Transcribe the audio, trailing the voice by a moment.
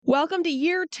Welcome to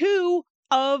year 2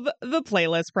 of the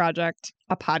Playlist Project,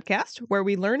 a podcast where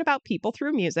we learn about people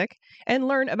through music and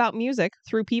learn about music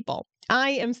through people.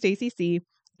 I am Stacey C.,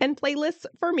 and playlists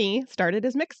for me started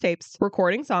as mixtapes,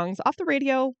 recording songs off the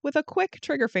radio with a quick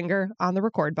trigger finger on the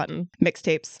record button.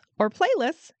 Mixtapes or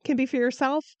playlists can be for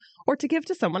yourself or to give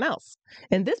to someone else.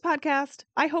 In this podcast,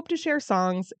 I hope to share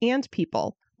songs and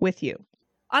people with you.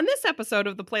 On this episode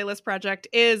of the Playlist Project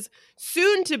is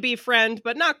soon-to-be friend,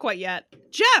 but not quite yet,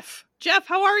 Jeff. Jeff,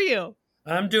 how are you?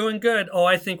 I'm doing good. Oh,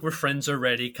 I think we're friends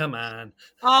already. Come on.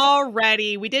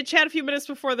 Already. We did chat a few minutes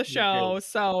before the show,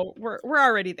 so we're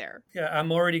already there. Yeah,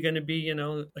 I'm already going to be,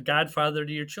 a godfather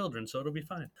to your children, so it'll be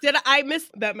fine. Did I miss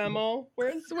that memo?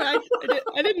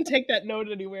 I didn't take that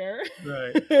note anywhere.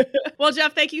 Right. Well,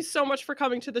 Jeff, thank you so much for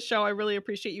coming to the show. I really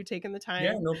appreciate you taking the time.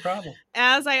 Yeah, no problem.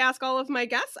 As I ask all of my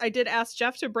guests, I did ask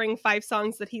Jeff to bring 5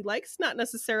 songs that he likes, not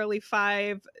necessarily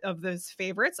 5 of his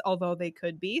favorites, although they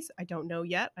could be. I don't know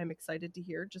yet. I'm excited to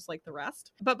hear, just like the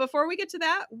rest. But before we get to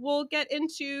that, we'll get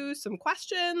into some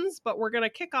questions, but we're going to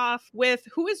kick off with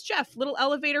who is Jeff? Little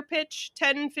elevator pitch,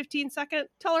 10, 15 second.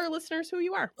 Tell our listeners who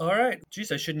you are. All right.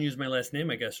 Geez, I shouldn't use my last name,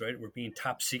 I guess, right? We're being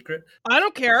top secret. I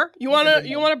don't care. You want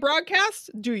to broadcast?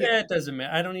 Do you? Yeah, it doesn't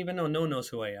matter. I don't even know. No one knows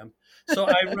who I am. So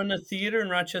I run a theater in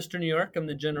Rochester, New York. I'm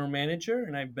the general manager,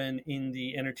 and I've been in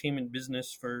the entertainment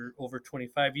business for over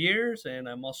 25 years, and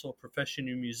I'm also a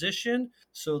professional musician.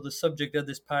 So the subject of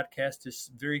this podcast is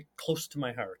very close to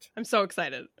my heart. I'm so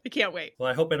excited. I can't wait. Well,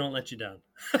 I hope I don't let you down.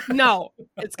 No,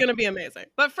 it's going to be amazing.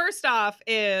 But first off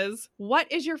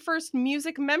what is your first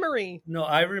music memory? No,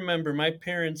 I remember my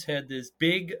parents had this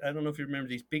big, I don't know if you remember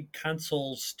these big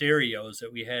console stereos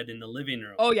that we had in the living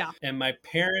room. Oh, yeah. And my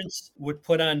parents would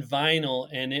put on vinyl,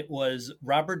 and it was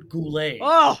Robert Goulet,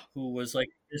 who was like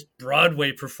this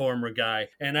Broadway performer guy.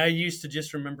 And I used to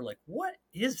just remember, like, what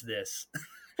is this?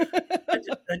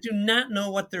 I do not know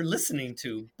what they're listening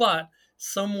to, but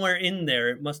somewhere in there,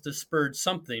 it must have spurred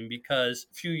something, because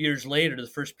a few years later, the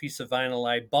first piece of vinyl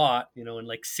I bought, in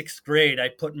like 6th grade, I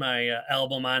put my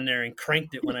album on there and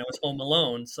cranked it when I was home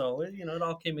alone. So, it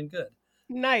all came in good.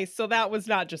 Nice. So that was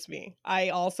not just me. I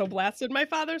also blasted my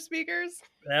father's speakers.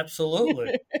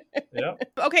 Absolutely.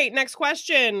 Yep. Okay, next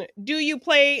question. Do you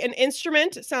play an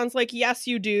instrument? It sounds like yes,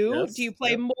 you do. Yes, do you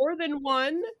play more than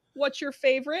one? What's your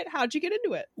favorite? How'd you get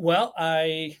into it? Well,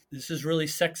 this is really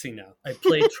sexy now. I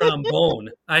play trombone.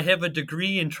 I have a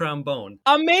degree in trombone.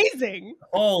 Amazing.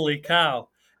 Holy cow.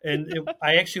 And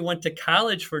I actually went to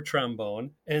college for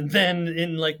trombone. And then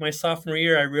in like my sophomore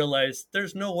year, I realized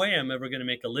there's no way I'm ever going to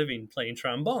make a living playing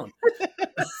trombone.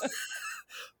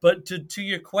 But to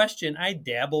your question, I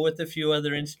dabble with a few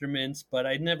other instruments, but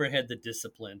I never had the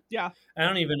discipline. Yeah. I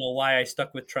don't even know why I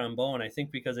stuck with trombone. I think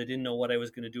because I didn't know what I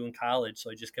was going to do in college. So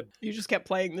I just kept... You just kept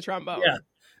playing the trombone. Yeah.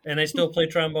 And I still play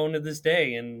trombone to this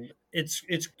day. And it's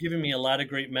given me a lot of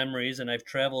great memories. And I've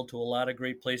traveled to a lot of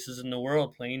great places in the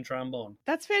world playing trombone.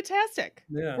 That's fantastic.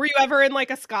 Yeah. Were you ever in like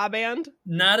a ska band?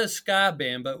 Not a ska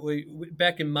band, but we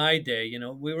back in my day,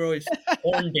 we were always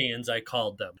horn bands, I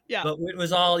called them. Yeah. But it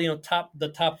was all,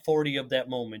 the top 40 of that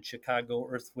moment. Chicago,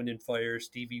 Earth, Wind and Fire,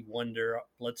 Stevie Wonder,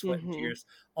 Blood, Sweat and Tears,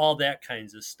 all that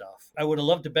kinds of stuff. I would have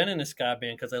loved to have been in a ska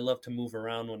band because I love to move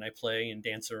around when I play and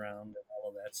dance around and all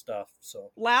of that stuff.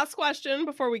 So last question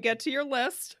before we get to your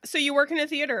list. So you work in a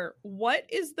theater. What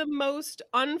is the most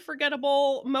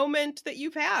unforgettable moment that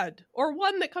you've had, or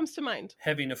one that comes to mind?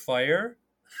 Having a fire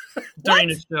during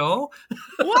a show.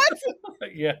 What?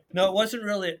 Yeah. No, it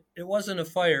wasn't a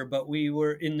fire, but we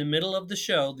were in the middle of the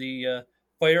show. The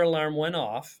fire alarm went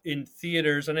off in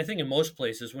theaters, and I think in most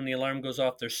places, when the alarm goes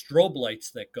off, there's strobe lights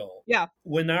that go. Yeah.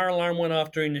 When our alarm went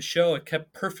off during the show, it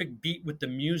kept perfect beat with the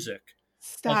music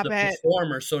of the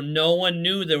performer, so no one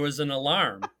knew there was an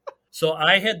alarm. So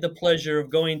I had the pleasure of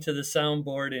going to the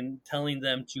soundboard and telling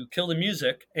them to kill the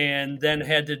music, and then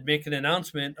had to make an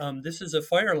announcement. This is a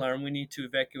fire alarm. We need to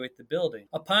evacuate the building.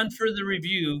 Upon further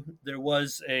review, there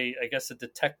was a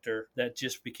detector that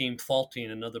just became faulty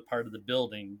in another part of the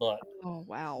building. But oh,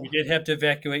 wow. We did have to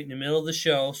evacuate in the middle of the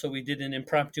show. So we did an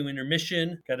impromptu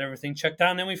intermission, got everything checked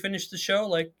out, and then we finished the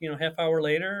show half hour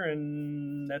later.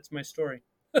 And that's my story.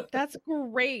 That's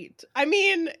great. I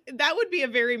mean, that would be a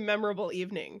very memorable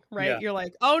evening, right? Yeah. You're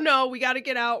like, oh no, we got to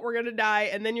get out. We're going to die.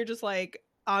 And then you're just like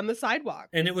on the sidewalk.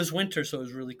 And it was winter, so it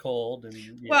was really cold. And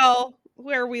yeah. Well,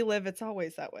 where we live, it's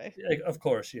always that way. Of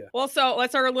course, yeah. Well, so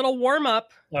let's our little warm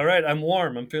up. All right. I'm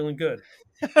warm. I'm feeling good.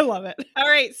 I love it. All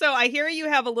right. So I hear you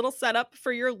have a little setup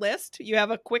for your list. You have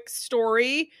a quick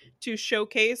story to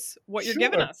showcase what you're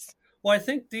giving us. Well, I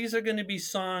think these are going to be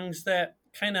songs that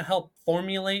kind of help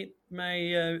formulate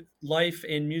my life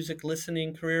and music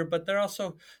listening career, but there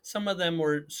also some of them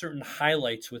were certain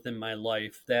highlights within my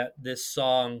life that this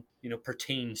song,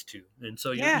 pertains to. And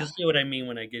so you'll see what I mean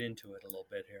when I get into it a little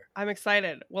bit here. I'm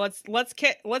excited. Well, let's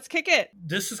kick it.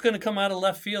 This is going to come out of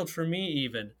left field for me.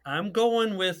 Even I'm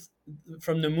going with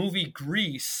from the movie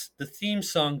Grease, the theme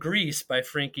song "Grease" by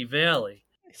Frankie Valli.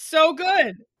 So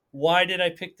good. Why did I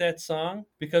pick that song?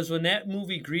 Because when that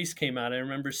movie Grease came out, I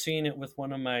remember seeing it with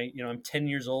one of my, I'm 10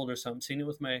 years old or something, seeing it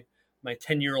with my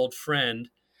 10-year-old friend.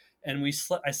 And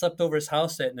I slept over his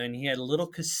house that night, and he had a little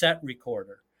cassette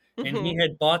recorder. And he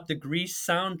had bought the Grease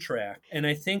soundtrack. And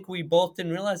I think we both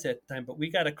didn't realize at the time, but we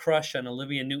got a crush on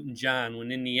Olivia Newton-John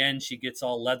when in the end she gets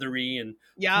all leathery and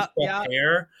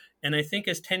hair. And I think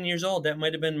as 10 years old, that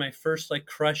might have been my first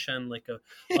crush on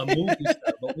a movie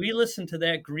star. But we listened to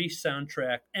that Grease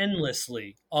soundtrack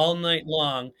endlessly all night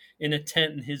long in a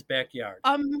tent in his backyard.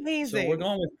 Amazing. So we're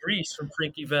going with Grease from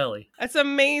Frankie Valli. That's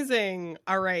amazing.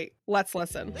 All right, let's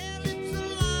listen.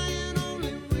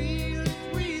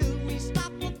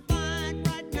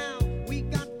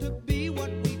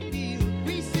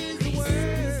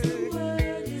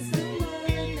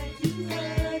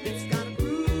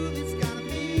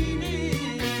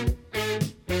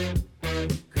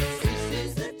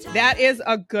 That is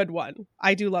a good one.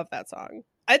 I do love that song.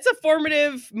 It's a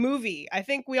formative movie. I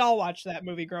think we all watched that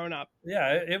movie growing up.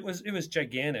 Yeah, it was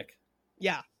gigantic.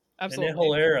 Yeah, absolutely. In that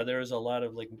whole era, there was a lot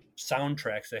of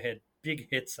soundtracks that had big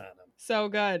hits on them. So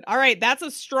good. All right, that's a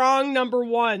strong number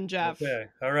one, Jeff. Okay,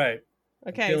 all right.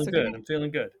 Okay, I'm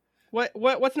feeling good.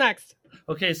 What's next?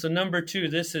 Okay, so number 2.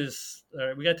 This is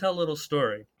we got to tell a little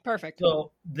story. Perfect.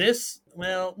 So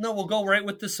we'll go right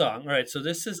with the song. All right, so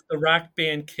this is the rock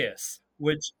band Kiss,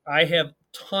 which I have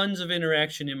tons of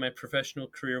interaction in my professional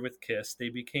career with Kiss. They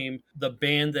became the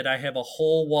band that I have a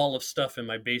whole wall of stuff in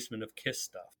my basement of Kiss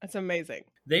stuff. That's amazing.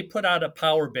 They put out a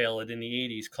power ballad in the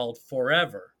 80s called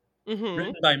Forever,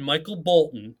 written by Michael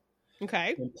Bolton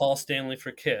and Paul Stanley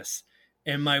for Kiss.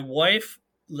 And my wife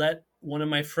let one of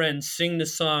my friends sing the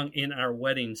song in our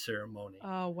wedding ceremony.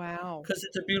 Oh, wow. Because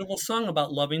it's a beautiful song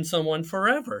about loving someone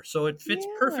forever. So it fits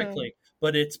perfectly.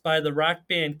 But it's by the rock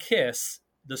band Kiss,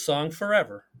 the song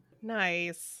Forever.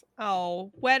 Nice.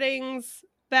 Oh, weddings.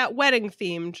 That wedding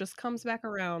theme just comes back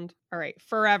around. All right,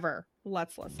 Forever.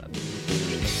 Let's listen.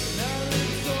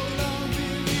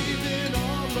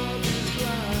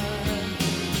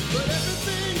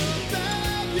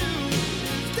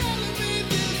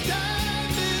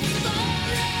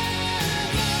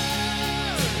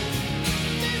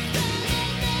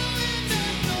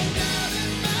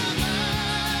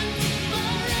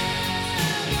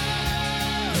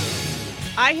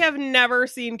 I have never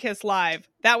seen Kiss live.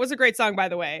 That was a great song, by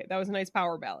the way. That was a nice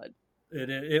power ballad.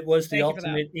 It was the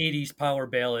ultimate 80s power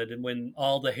ballad, and when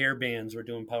all the hair bands were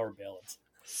doing power ballads.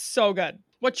 So good.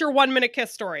 What's your 1-minute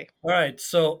Kiss story? All right.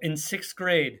 So in 6th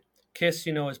grade, Kiss,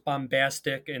 is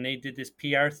bombastic, and they did this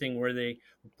PR thing where they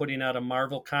were putting out a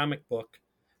Marvel comic book.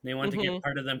 And they wanted to give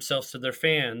part of themselves to their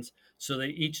fans. So they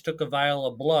each took a vial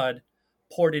of blood,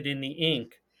 poured it in the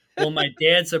ink. Well, my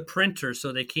dad's a printer,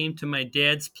 so they came to my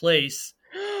dad's place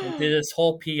and did this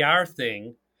whole PR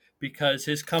thing because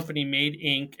his company made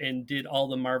ink and did all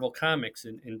the Marvel comics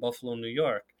in Buffalo, New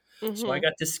York. So I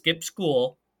got to skip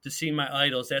school to see my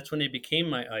idols. That's when they became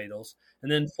my idols.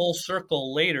 And then full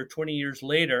circle later, 20 years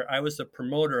later, I was the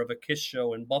promoter of a Kiss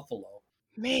show in Buffalo.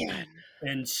 Man.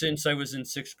 And since I was in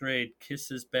 6th grade, Kiss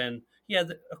has been,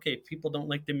 people don't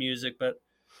like the music, but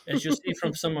as you'll see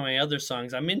from some of my other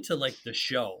songs, I'm into the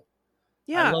show.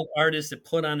 Yeah. I love artists that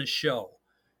put on a show.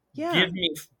 Yeah. Give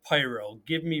me pyro,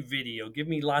 give me video, give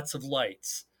me lots of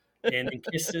lights. And in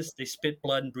Kisses, they spit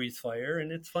blood and breathe fire, and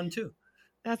it's fun too.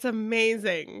 That's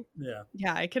amazing. Yeah.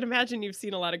 Yeah, I can imagine you've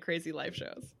seen a lot of crazy live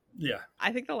shows. Yeah.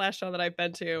 I think the last show that I've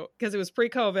been to, because it was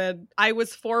pre-COVID, I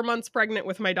was 4 months pregnant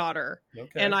with my daughter.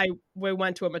 Okay. And we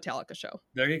went to a Metallica show.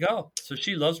 There you go. So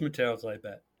she loves Metallica, I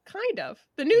bet. Kind of.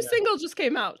 The new single just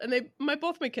came out, and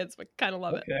both my kids kind of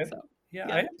love it. So, yeah,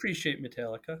 I appreciate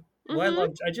Metallica. Well,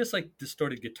 I just like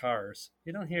distorted guitars.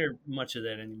 You don't hear much of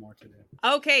that anymore today.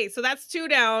 Okay, so that's 2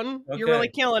 down. Okay. You're really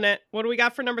killing it. What do we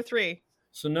got for number 3?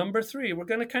 So number 3, we're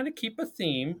going to kind of keep a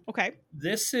theme. Okay.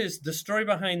 This is, the story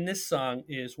behind this song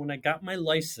is when I got my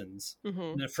license,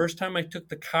 the first time I took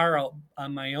the car out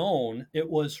on my own, it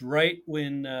was right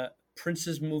when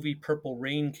Prince's movie Purple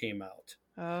Rain came out.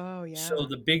 Oh, yeah. So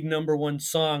the big number 1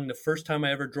 song, the first time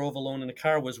I ever drove alone in a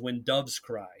car was When Doves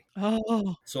Cry.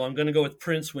 Oh. So I'm going to go with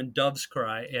Prince, When Doves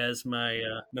Cry as my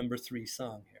number 3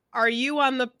 song here. Are you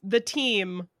on the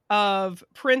team of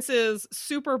Prince's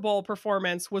Super Bowl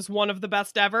performance was one of the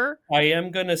best ever? I am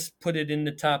going to put it in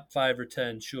the top 5 or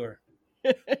 10, sure.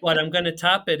 But I'm going to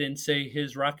top it and say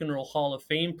his Rock and Roll Hall of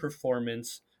Fame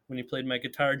performance when he played My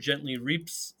Guitar Gently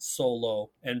Weeps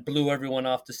solo and blew everyone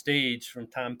off the stage, from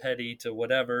Tom Petty to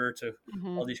whatever to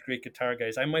all these great guitar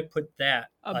guys. I might put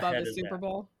that above ahead the of Super that.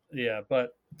 Bowl. Yeah,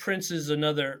 but Prince is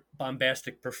another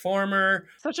bombastic performer.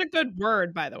 Such a good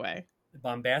word, by the way.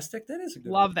 Bombastic? That is a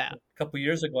good Love word. that. A couple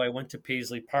years ago, I went to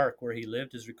Paisley Park where he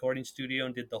lived, his recording studio,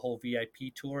 and did the whole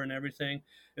VIP tour and everything.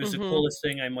 It was the coolest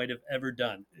thing I might have ever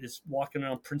done, is walking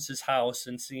around Prince's house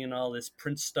and seeing all this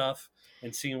Prince stuff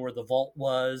and seeing where the vault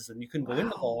was. And you couldn't go in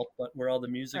the vault, but where all the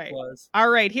music was. All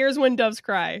right, here's When Doves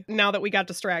Cry, now that we got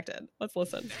distracted. Let's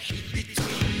listen.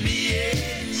 Between me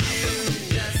and you,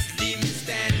 just leave me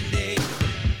standing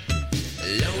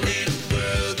alone in a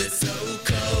world that's so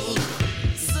cold.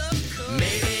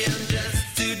 Maybe I'm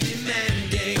just too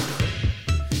demanding.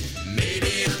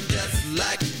 Maybe I'm just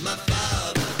like my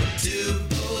father, too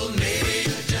bold. Maybe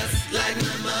you're just like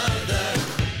my mother.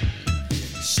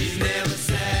 She's never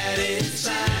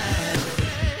satisfied.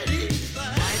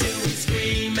 Why do we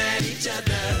scream at each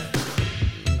other?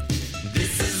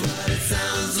 This is what it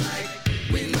sounds like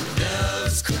when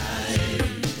doves cry.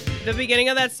 The beginning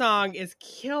of that song is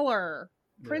killer.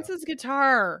 Prince's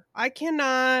guitar. I can't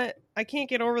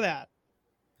get over that.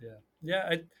 Yeah,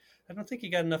 I don't think he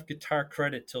got enough guitar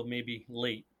credit till maybe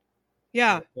late.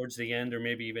 Yeah. Towards the end, or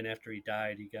maybe even after he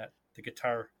died, he got the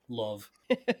guitar love.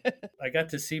 I got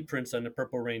to see Prince on the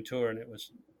Purple Rain tour, and it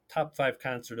was top 5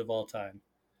 concert of all time.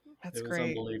 That's it was great.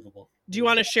 Unbelievable. Do you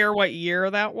want to share what year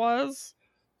that was?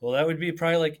 Well, that would be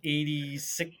probably like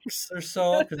 86 or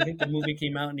so, because I think the movie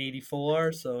came out in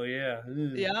 84. So yeah.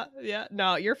 Yeah.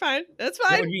 No, you're fine. That's That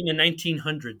fine. would be in the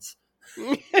 1900s.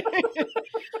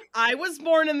 I was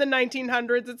born in the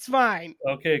 1900s. It's fine.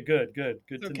 Okay, good to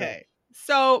know. Okay.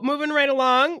 So moving right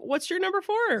along, what's your number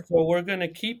 4? So we're going to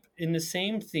keep in the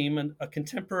same theme, a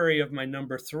contemporary of my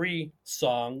number 3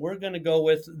 song. We're going to go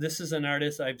with, this is an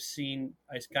artist I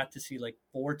got to see like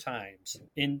 4 times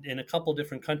in a couple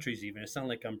different countries even. It's not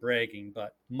like I'm bragging,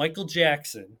 but Michael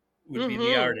Jackson would be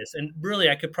the artist. And really,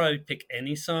 I could probably pick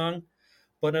any song,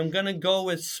 but I'm going to go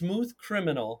with Smooth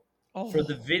Criminal for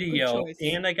the video.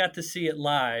 And I got to see it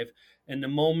live. And the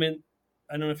moment,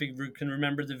 I don't know if you can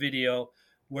remember the video,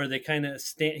 where they kind of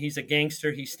he's a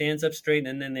gangster, he stands up straight,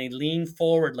 and then they lean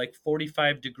forward like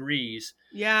 45 degrees.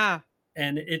 Yeah.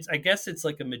 And I guess it's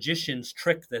like a magician's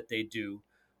trick that they do.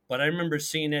 But I remember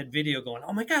seeing that video going,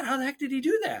 oh my God, how the heck did he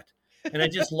do that? And I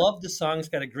just love the song. It's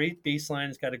got a great bass line.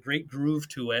 It's got a great groove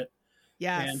to it.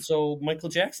 Yes. And so Michael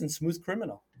Jackson, Smooth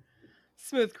Criminal.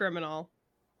 Smooth Criminal.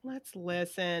 Let's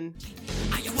listen.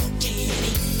 Are you okay,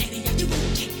 Eddie? Are you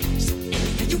okay?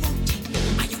 Are you okay?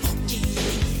 Are you okay,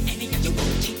 Eddie? Are you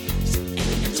okay? Are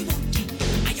you okay?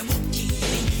 Are you okay,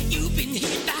 Eddie? You've been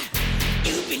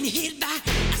hit by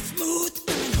a smooth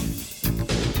criminal.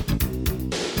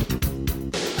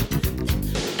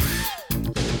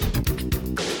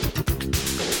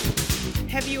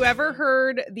 Have you ever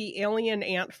heard the Alien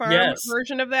Ant Farm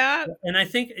version of that? And I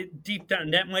think deep down,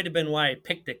 that might have been why I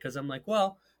picked it, because I'm like,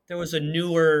 well, there was a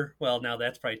newer, now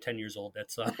that's probably 10 years old, that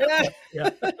song. Yeah.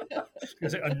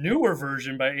 There's a newer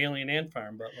version by Alien Ant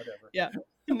Farm, but whatever. Yeah.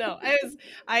 No,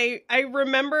 I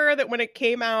remember that when it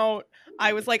came out,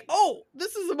 I was like, oh,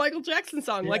 this is a Michael Jackson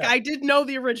song. Yeah. Like, I did know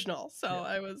the original. So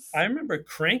I remember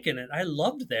cranking it. I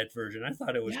loved that version. I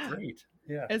thought it was great.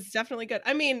 Yeah. It's definitely good.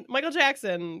 I mean, Michael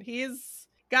Jackson, he's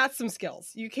got some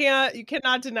skills. You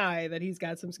cannot deny that he's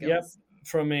got some skills. Yep.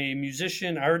 From a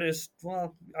musician, artist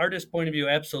point of view,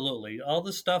 absolutely. All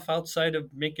the stuff outside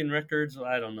of making records,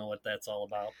 I don't know what that's all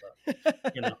about, but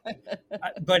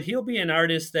but he'll be an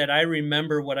artist that I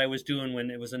remember what I was doing when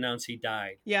it was announced he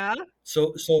died. Yeah.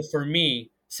 So for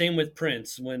me, same with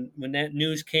Prince. When that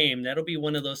news came, that'll be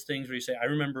one of those things where you say, I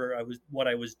remember what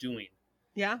I was doing.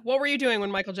 Yeah. What were you doing when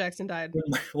Michael Jackson died?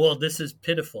 Well, this is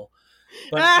pitiful,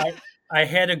 but I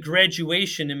had a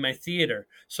graduation in my theater.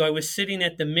 So I was sitting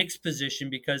at the mixed position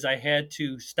because I had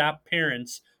to stop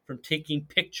parents from taking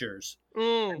pictures.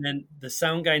 And then the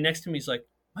sound guy next to me is like,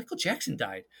 Michael Jackson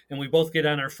died. And we both get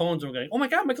on our phones and we're going, oh my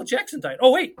God, Michael Jackson died.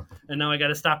 Oh, wait. And now I got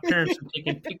to stop parents from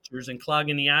taking pictures and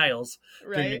clogging the aisles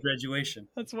during the graduation.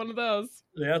 That's one of those.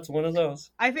 Yeah, it's one of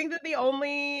those. I think that the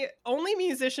only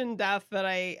musician death that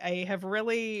I have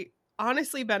really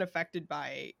honestly been affected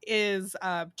by is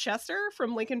Chester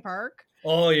from Linkin Park.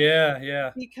 Oh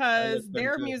yeah. Because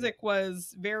their music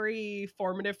was very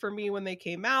formative for me when they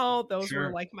came out. Those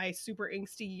were like my super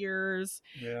angsty years.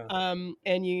 Yeah. And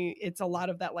it's a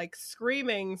lot of that like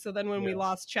screaming. So then when we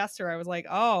lost Chester, I was like,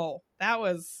 oh, that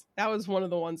was one of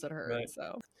the ones that hurt. Right.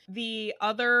 So the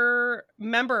other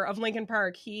member of Linkin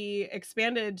Park, he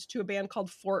expanded to a band called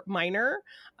Fort Minor.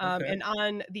 And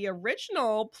on the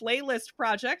original playlist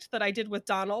project that I did with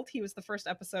Donald, he was the first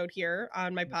episode here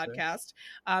on my podcast.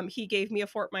 He gave me a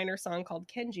Fort Minor song called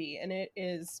Kenji, and it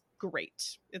is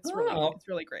great. It's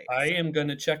really great. I am going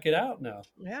to check it out now.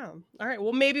 Yeah. All right.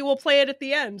 Well, maybe we'll play it at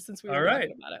the end since we were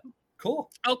talking about it.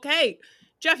 Cool. Okay.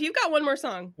 Jeff, you've got one more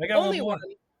song. I got only one.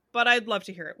 But I'd love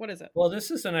to hear it. What is it? Well,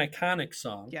 this is an iconic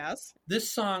song. Yes.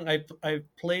 This song, I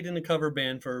played in a cover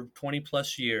band for 20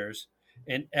 plus years.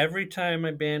 And every time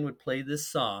my band would play this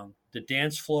song, the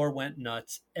dance floor went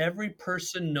nuts. Every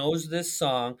person knows this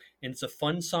song, and it's a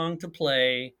fun song to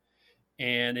play.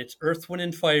 And it's Earth,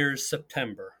 Wind & Fire's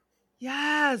September.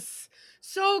 Yes.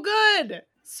 So good.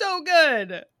 So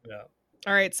good. Yeah.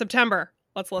 All right, September.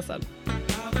 Let's listen.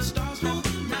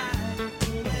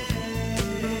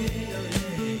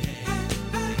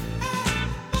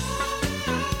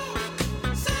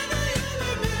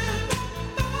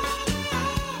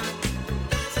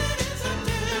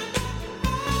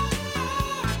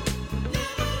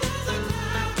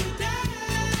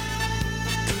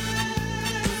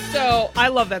 So I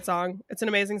love that song. It's an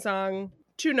amazing song.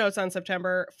 2 notes on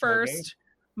September. First,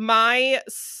 my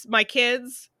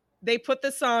kids, they put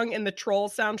this song in the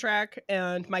Trolls soundtrack,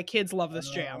 and my kids love this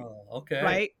jam. Okay.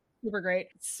 Right? Super great.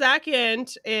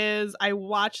 Second is I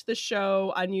watched the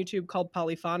show on YouTube called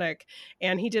Polyphonic,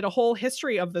 and he did a whole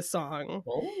history of the song.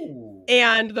 Oh.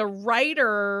 And the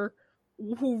writer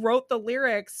who wrote the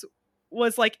lyrics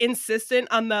was like insistent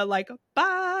on the like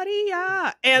body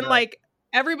and like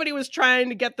everybody was trying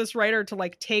to get this writer to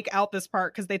like take out this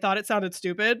part because they thought it sounded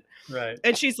stupid. Right.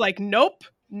 And she's like, nope,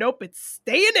 it's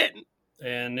staying in.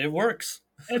 And it works.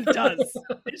 It does.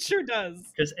 It sure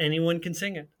does. Because anyone can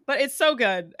sing it. But it's so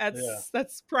good.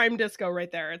 That's prime disco right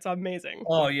there. It's amazing.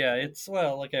 Oh, yeah. It's,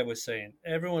 well, like I was saying,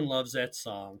 everyone loves that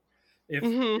song. If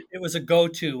it was a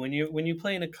go-to when you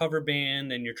play in a cover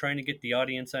band and you're trying to get the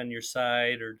audience on your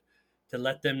side or to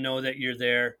let them know that you're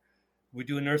there, we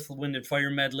do an Earth, Wind & Fire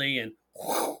medley and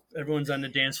everyone's on the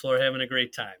dance floor having a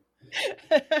great time.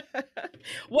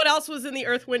 What else was in the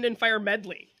Earth, Wind & Fire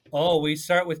medley? Oh, we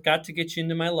start with Got to Get You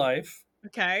Into My Life.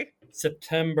 Okay.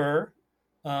 September.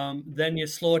 Then you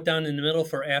slow it down in the middle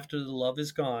for After the Love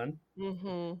Is Gone.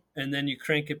 Mm-hmm. And then you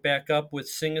crank it back up with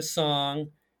Sing a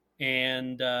Song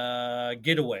and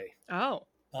Getaway. Oh.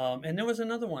 And there was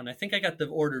another one. I think I got the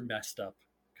order messed up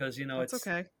because, it's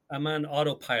okay. I'm on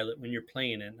autopilot when you're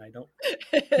playing it, and I don't.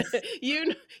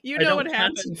 you know what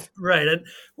happens, right?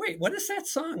 Wait, what is that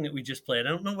song that we just played? I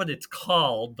don't know what it's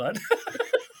called, but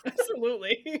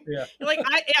absolutely, yeah. Like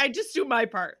I just do my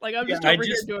part. Like I'm just over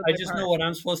here doing. I just know what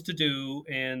I'm supposed to do,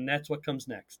 and that's what comes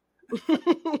next.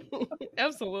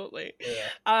 Absolutely. Yeah.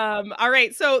 All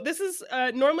right. So this is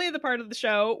normally the part of the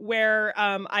show where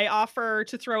I offer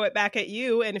to throw it back at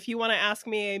you. And if you want to ask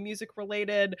me a music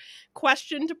related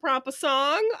question to prompt a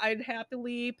song, I'd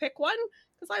happily pick one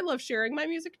because I love sharing my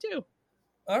music too.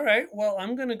 All right. Well,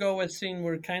 I'm going to go with seeing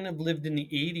we're kind of lived in the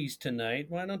 80s tonight.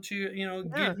 Why don't you,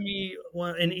 give me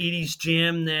an 80s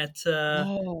jam that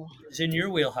is in your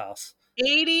wheelhouse?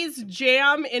 80s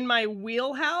jam in my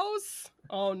wheelhouse?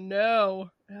 Oh no.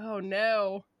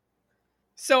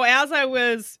 So as I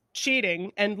was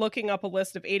cheating and looking up a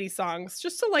list of 80 songs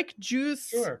just to like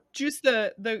juice the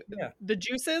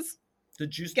juices. The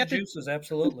juices,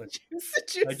 absolutely.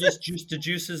 I just juiced the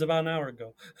juices about an hour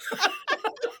ago.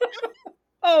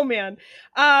 Oh man.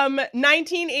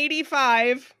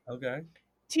 1985. Okay.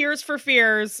 Tears for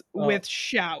Fears with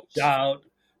Shout. Shout.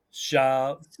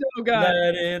 So good.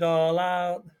 Let it all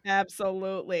out.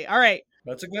 Absolutely. All right.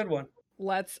 That's a good one.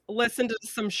 Let's listen to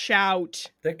some Shout.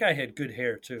 That guy had good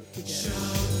hair, too.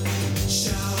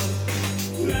 Shout,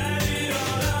 let it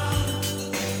all out.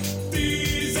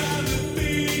 These are the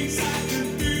things I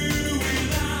can do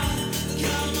without.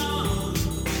 Come on,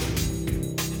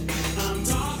 I'm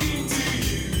talking to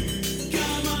you.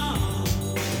 Come on.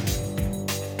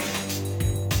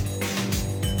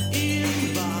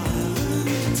 In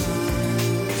violent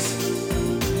times,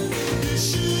 you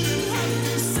shouldn't have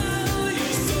to sell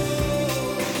your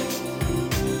soul.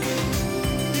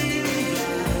 In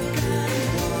black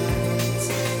and white,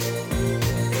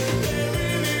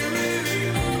 they're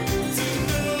really ought to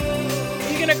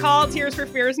know. You gonna call Tears for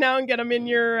Fears now and get them in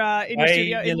your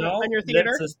studio on your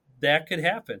theater? That could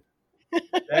happen.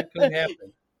 That could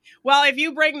happen. Well, if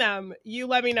you bring them, you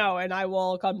let me know and I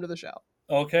will come to the show.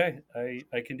 Okay,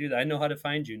 I can do that. I know how to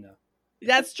find you now.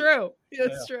 That's true.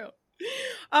 That's true.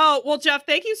 Oh, well, Jeff,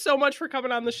 thank you so much for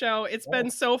coming on the show. It's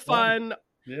been so fun.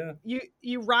 Yeah.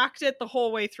 You rocked it the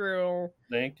whole way through.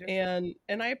 Thank you. And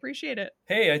I appreciate it.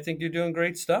 Hey, I think you're doing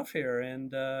great stuff here.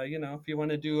 And, if you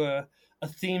want to do a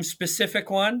theme specific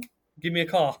one, give me a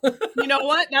call. You know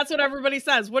what? That's what everybody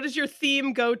says. What is your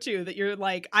theme go to that you're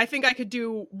like, I think I could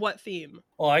do what theme?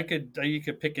 Well, you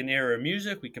could pick an era of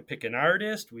music. We could pick an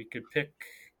artist. We could pick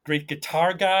great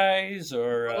guitar guys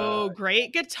or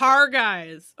great guitar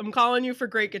guys. I'm calling you for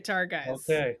great guitar guys.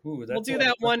 Okay. Ooh, we'll do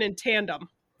that one in tandem.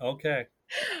 Okay.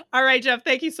 All right, Jeff.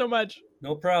 Thank you so much.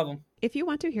 No problem. If you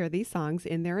want to hear these songs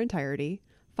in their entirety,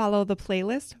 follow the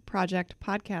Playlist Project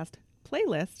podcast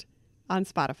playlist on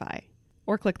Spotify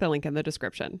or click the link in the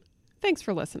description. Thanks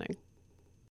for listening.